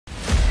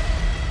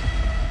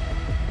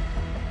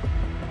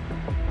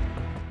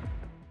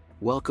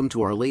Welcome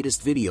to our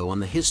latest video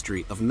on the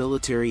history of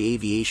military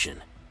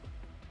aviation.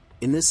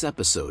 In this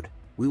episode,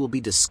 we will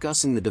be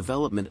discussing the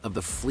development of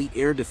the Fleet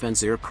Air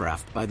Defense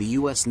aircraft by the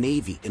U.S.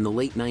 Navy in the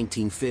late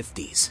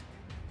 1950s.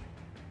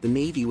 The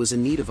Navy was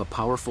in need of a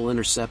powerful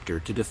interceptor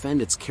to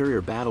defend its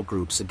carrier battle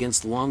groups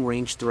against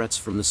long-range threats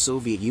from the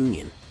Soviet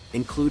Union,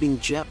 including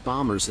jet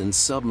bombers and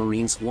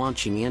submarines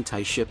launching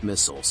anti-ship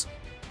missiles.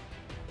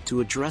 To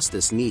address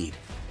this need,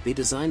 they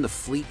designed the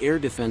Fleet Air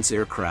Defense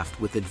aircraft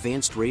with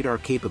advanced radar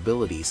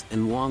capabilities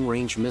and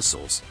long-range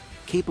missiles,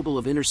 capable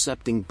of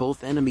intercepting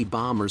both enemy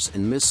bombers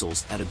and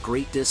missiles at a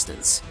great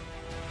distance.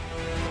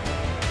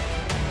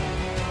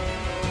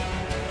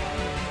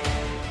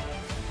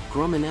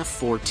 Grumman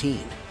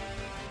F-14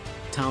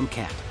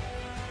 Tomcat.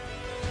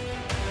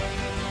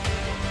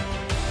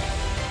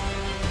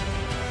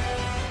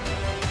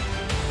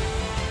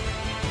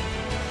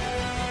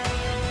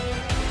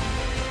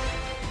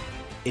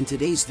 In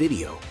today's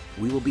video,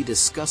 we will be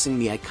discussing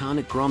the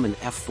iconic Grumman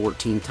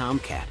F-14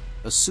 Tomcat,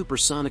 a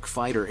supersonic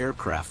fighter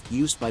aircraft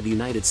used by the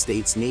United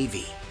States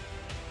Navy.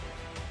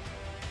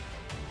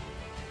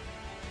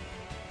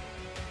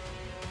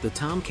 The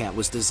Tomcat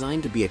was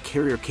designed to be a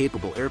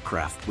carrier-capable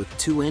aircraft with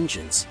two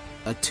engines,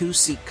 a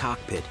two-seat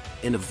cockpit,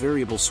 and a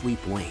variable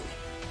sweep wing.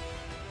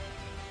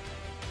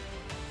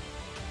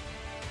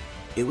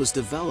 It was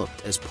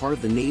developed as part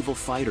of the Naval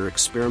Fighter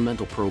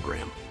Experimental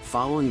Program,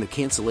 following the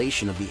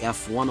cancellation of the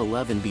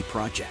F-111B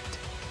project.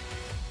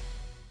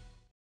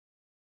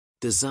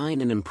 Design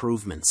and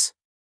improvements.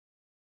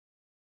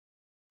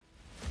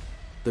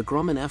 The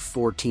Grumman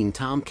F-14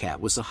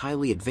 Tomcat was a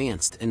highly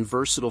advanced and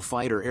versatile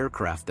fighter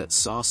aircraft that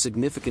saw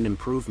significant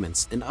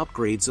improvements and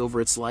upgrades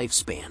over its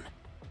lifespan.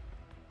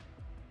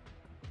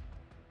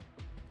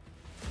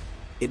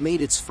 It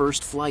made its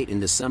first flight in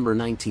December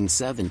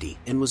 1970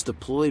 and was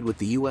deployed with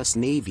the U.S.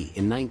 Navy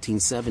in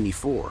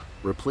 1974,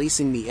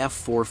 replacing the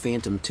F-4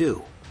 Phantom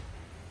II.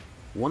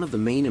 One of the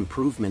main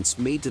improvements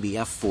made to the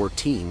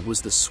F-14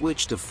 was the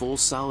switch to full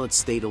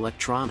solid-state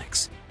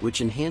electronics, which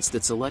enhanced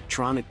its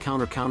electronic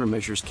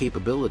countermeasures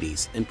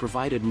capabilities and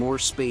provided more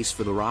space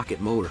for the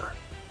rocket motor.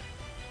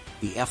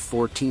 The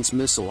F-14's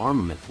missile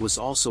armament was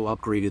also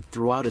upgraded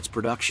throughout its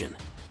production.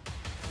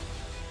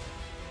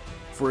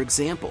 For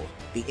example,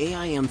 the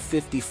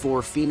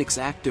AIM-54 Phoenix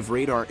active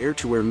radar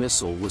air-to-air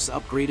missile was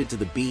upgraded to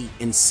the B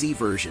and C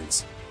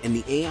versions, and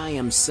the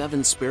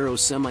AIM-7 Sparrow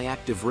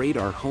semi-active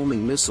radar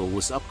homing missile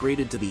was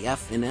upgraded to the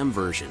F and M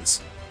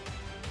versions.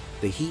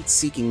 The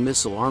heat-seeking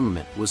missile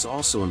armament was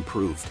also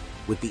improved,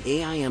 with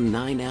the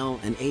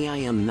AIM-9L and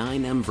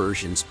AIM-9M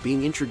versions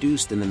being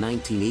introduced in the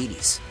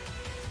 1980s.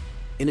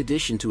 In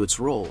addition to its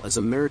role as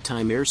a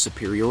maritime air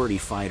superiority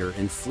fighter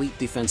and fleet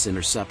defense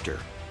interceptor,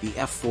 the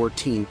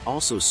F-14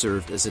 also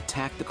served as a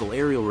tactical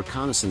aerial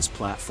reconnaissance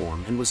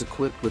platform and was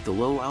equipped with the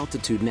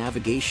low-altitude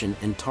navigation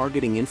and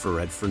targeting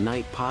infrared for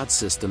night pod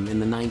system in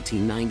the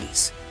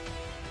 1990s.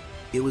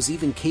 It was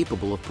even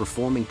capable of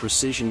performing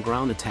precision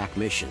ground attack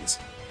missions,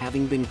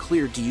 having been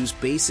cleared to use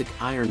basic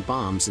iron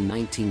bombs in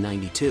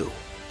 1992.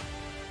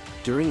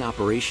 During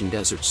Operation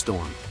Desert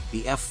Storm,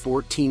 the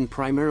F-14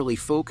 primarily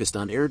focused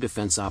on air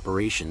defense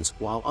operations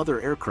while other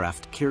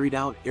aircraft carried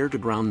out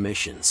air-to-ground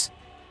missions.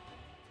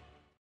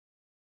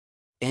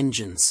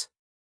 Engines.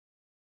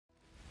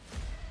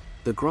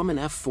 The Grumman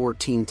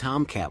F-14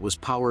 Tomcat was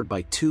powered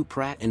by two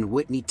Pratt &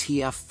 Whitney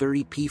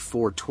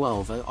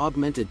TF-30P412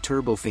 augmented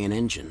turbofan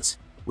engines,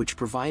 which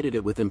provided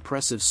it with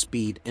impressive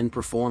speed and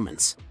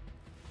performance.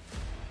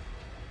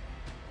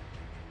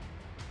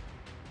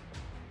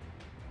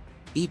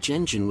 Each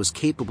engine was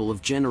capable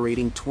of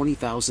generating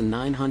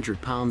 20,900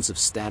 pounds of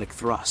static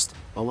thrust,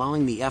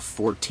 allowing the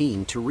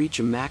F-14 to reach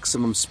a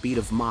maximum speed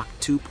of Mach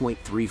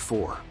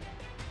 2.34.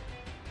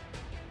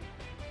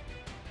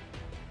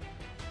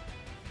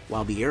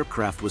 While the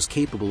aircraft was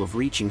capable of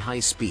reaching high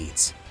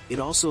speeds, it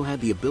also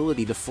had the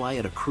ability to fly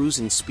at a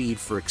cruising speed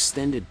for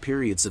extended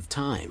periods of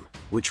time,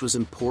 which was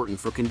important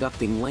for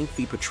conducting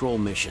lengthy patrol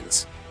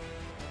missions.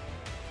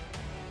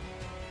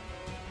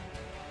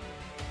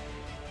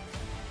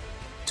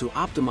 To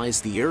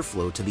optimize the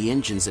airflow to the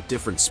engines at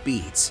different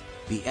speeds,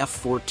 the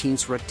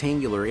F-14's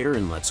rectangular air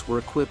inlets were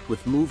equipped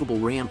with movable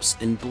ramps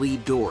and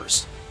bleed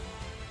doors.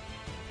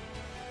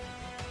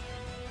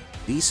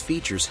 These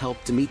features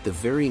helped to meet the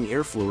varying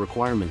airflow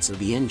requirements of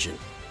the engine.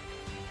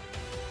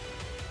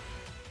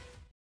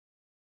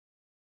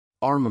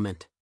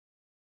 Armament.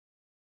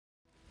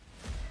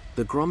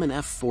 The Grumman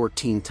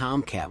F-14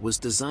 Tomcat was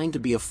designed to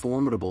be a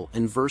formidable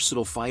and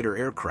versatile fighter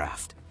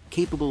aircraft,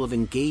 capable of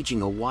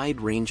engaging a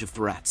wide range of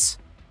threats.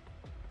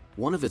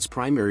 One of its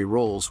primary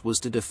roles was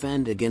to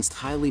defend against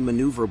highly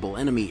maneuverable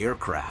enemy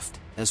aircraft,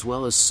 as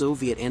well as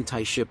Soviet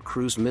anti-ship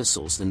cruise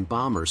missiles and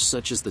bombers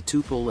such as the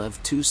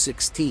Tupolev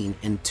Tu-16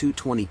 and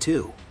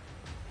Tu-22.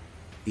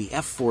 The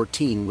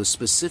F-14 was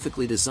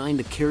specifically designed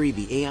to carry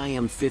the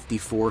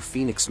AIM-54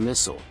 Phoenix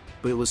missile,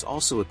 but it was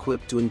also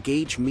equipped to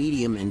engage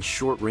medium and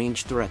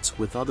short-range threats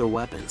with other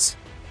weapons.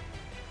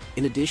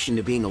 In addition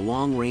to being a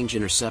long-range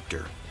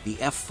interceptor,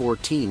 the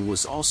F-14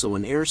 was also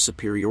an air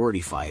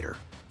superiority fighter,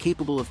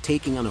 capable of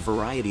taking on a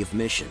variety of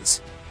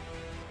missions.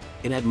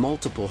 It had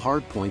multiple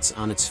hardpoints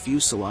on its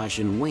fuselage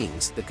and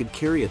wings that could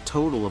carry a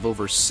total of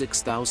over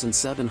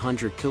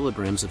 6,700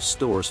 kilograms of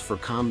stores for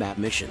combat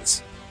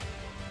missions.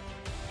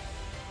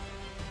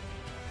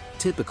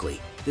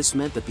 Typically, this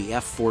meant that the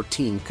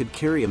F-14 could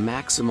carry a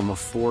maximum of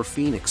 4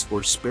 Phoenix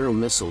or Sparrow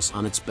missiles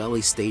on its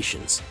belly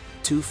stations,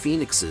 2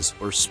 Phoenixes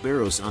or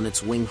Sparrows on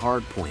its wing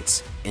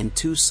hardpoints, and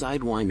 2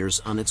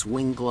 Sidewinders on its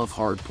wing glove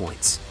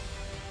hardpoints.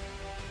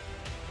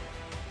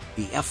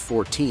 The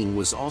F-14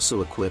 was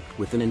also equipped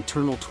with an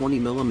internal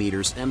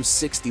 20mm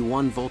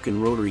M61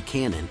 Vulcan rotary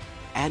cannon,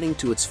 adding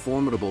to its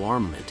formidable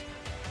armament.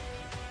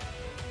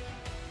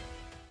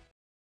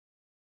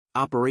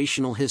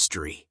 Operational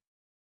history.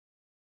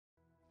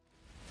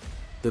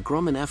 The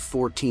Grumman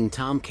F-14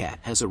 Tomcat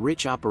has a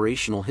rich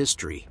operational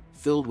history,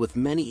 filled with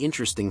many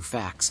interesting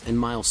facts and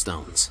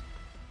milestones.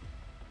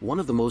 One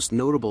of the most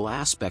notable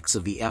aspects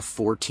of the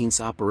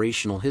F-14's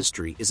operational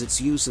history is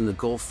its use in the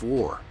Gulf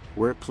War,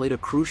 where it played a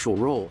crucial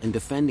role in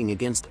defending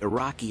against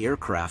Iraqi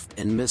aircraft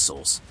and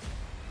missiles.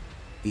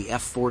 The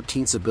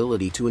F-14's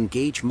ability to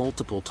engage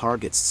multiple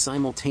targets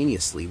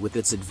simultaneously with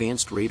its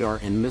advanced radar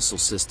and missile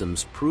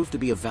systems proved to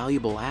be a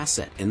valuable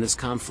asset in this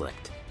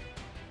conflict.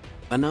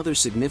 Another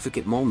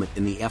significant moment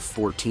in the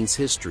F-14's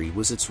history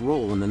was its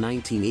role in the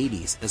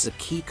 1980s as a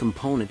key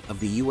component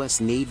of the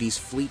U.S. Navy's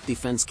fleet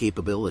defense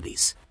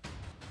capabilities.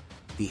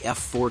 The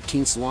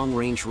F-14's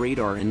long-range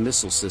radar and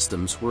missile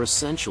systems were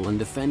essential in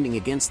defending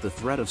against the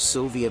threat of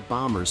Soviet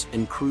bombers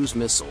and cruise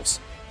missiles.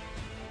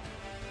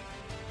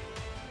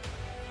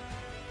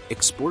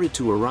 Exported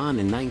to Iran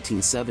in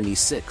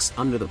 1976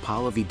 under the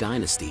Pahlavi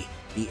dynasty,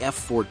 the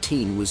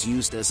F-14 was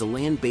used as a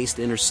land-based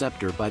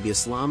interceptor by the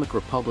Islamic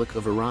Republic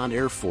of Iran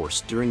Air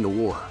Force during the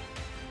war.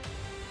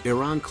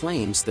 Iran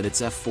claims that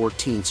its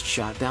F-14s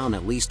shot down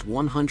at least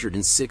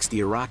 160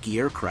 Iraqi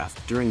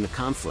aircraft during the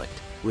conflict,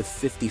 with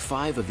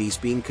 55 of these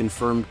being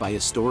confirmed by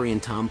historian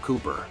Tom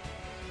Cooper.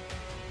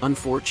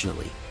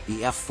 Unfortunately,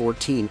 the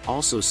F-14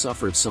 also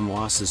suffered some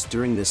losses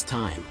during this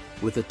time,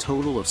 with a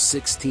total of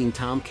 16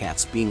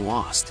 Tomcats being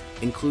lost,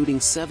 including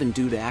 7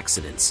 due to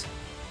accidents.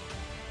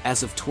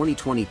 As of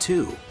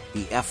 2022,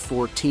 the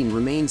F-14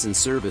 remains in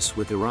service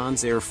with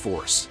Iran's Air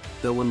Force,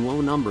 though in low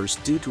numbers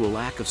due to a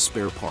lack of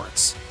spare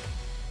parts.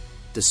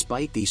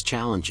 Despite these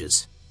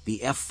challenges,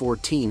 the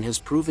F-14 has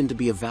proven to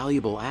be a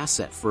valuable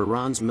asset for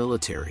Iran's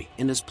military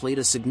and has played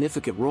a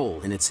significant role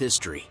in its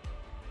history.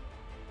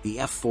 The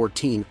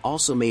F-14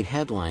 also made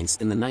headlines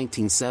in the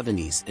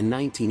 1970s and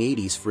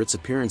 1980s for its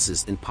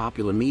appearances in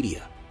popular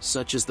media,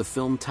 such as the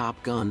film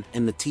Top Gun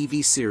and the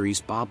TV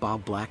series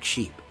Bob Black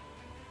Sheep.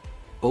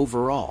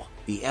 Overall,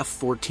 the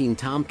F-14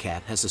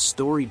 Tomcat has a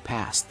storied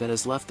past that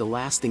has left a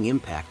lasting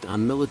impact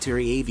on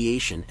military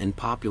aviation and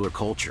popular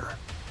culture.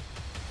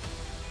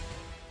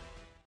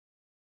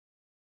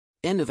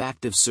 End of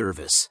active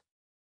service.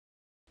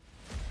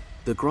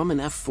 The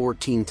Grumman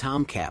F-14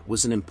 Tomcat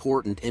was an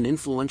important and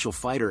influential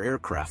fighter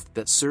aircraft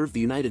that served the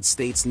United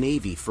States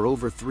Navy for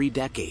over 3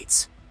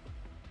 decades.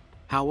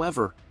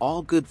 However,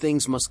 all good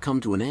things must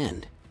come to an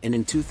end, and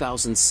in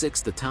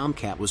 2006 the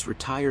Tomcat was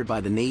retired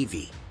by the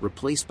Navy,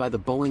 replaced by the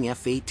Boeing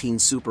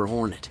F-18 Super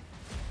Hornet.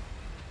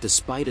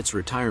 Despite its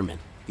retirement,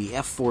 the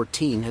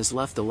F-14 has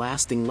left a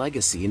lasting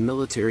legacy in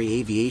military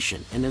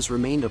aviation and has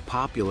remained a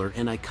popular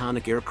and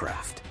iconic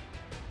aircraft.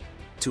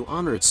 To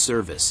honor its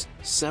service,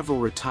 several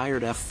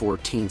retired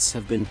F-14s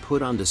have been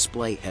put on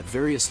display at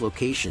various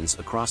locations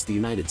across the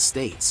United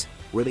States,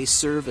 where they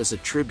serve as a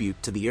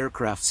tribute to the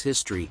aircraft's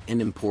history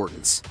and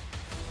importance.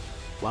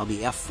 While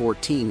the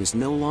F-14 is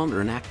no longer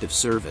in active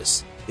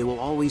service, it will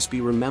always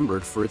be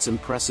remembered for its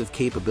impressive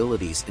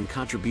capabilities and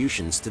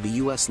contributions to the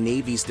U.S.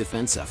 Navy's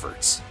defense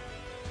efforts.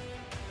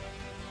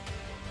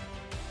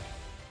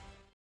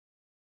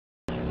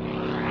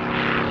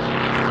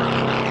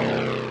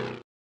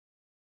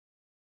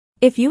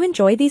 If you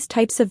enjoy these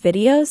types of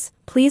videos,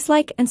 please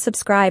like and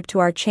subscribe to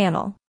our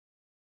channel.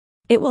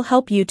 It will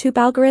help YouTube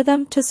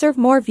algorithm to serve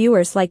more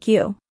viewers like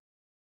you.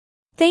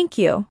 Thank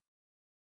you.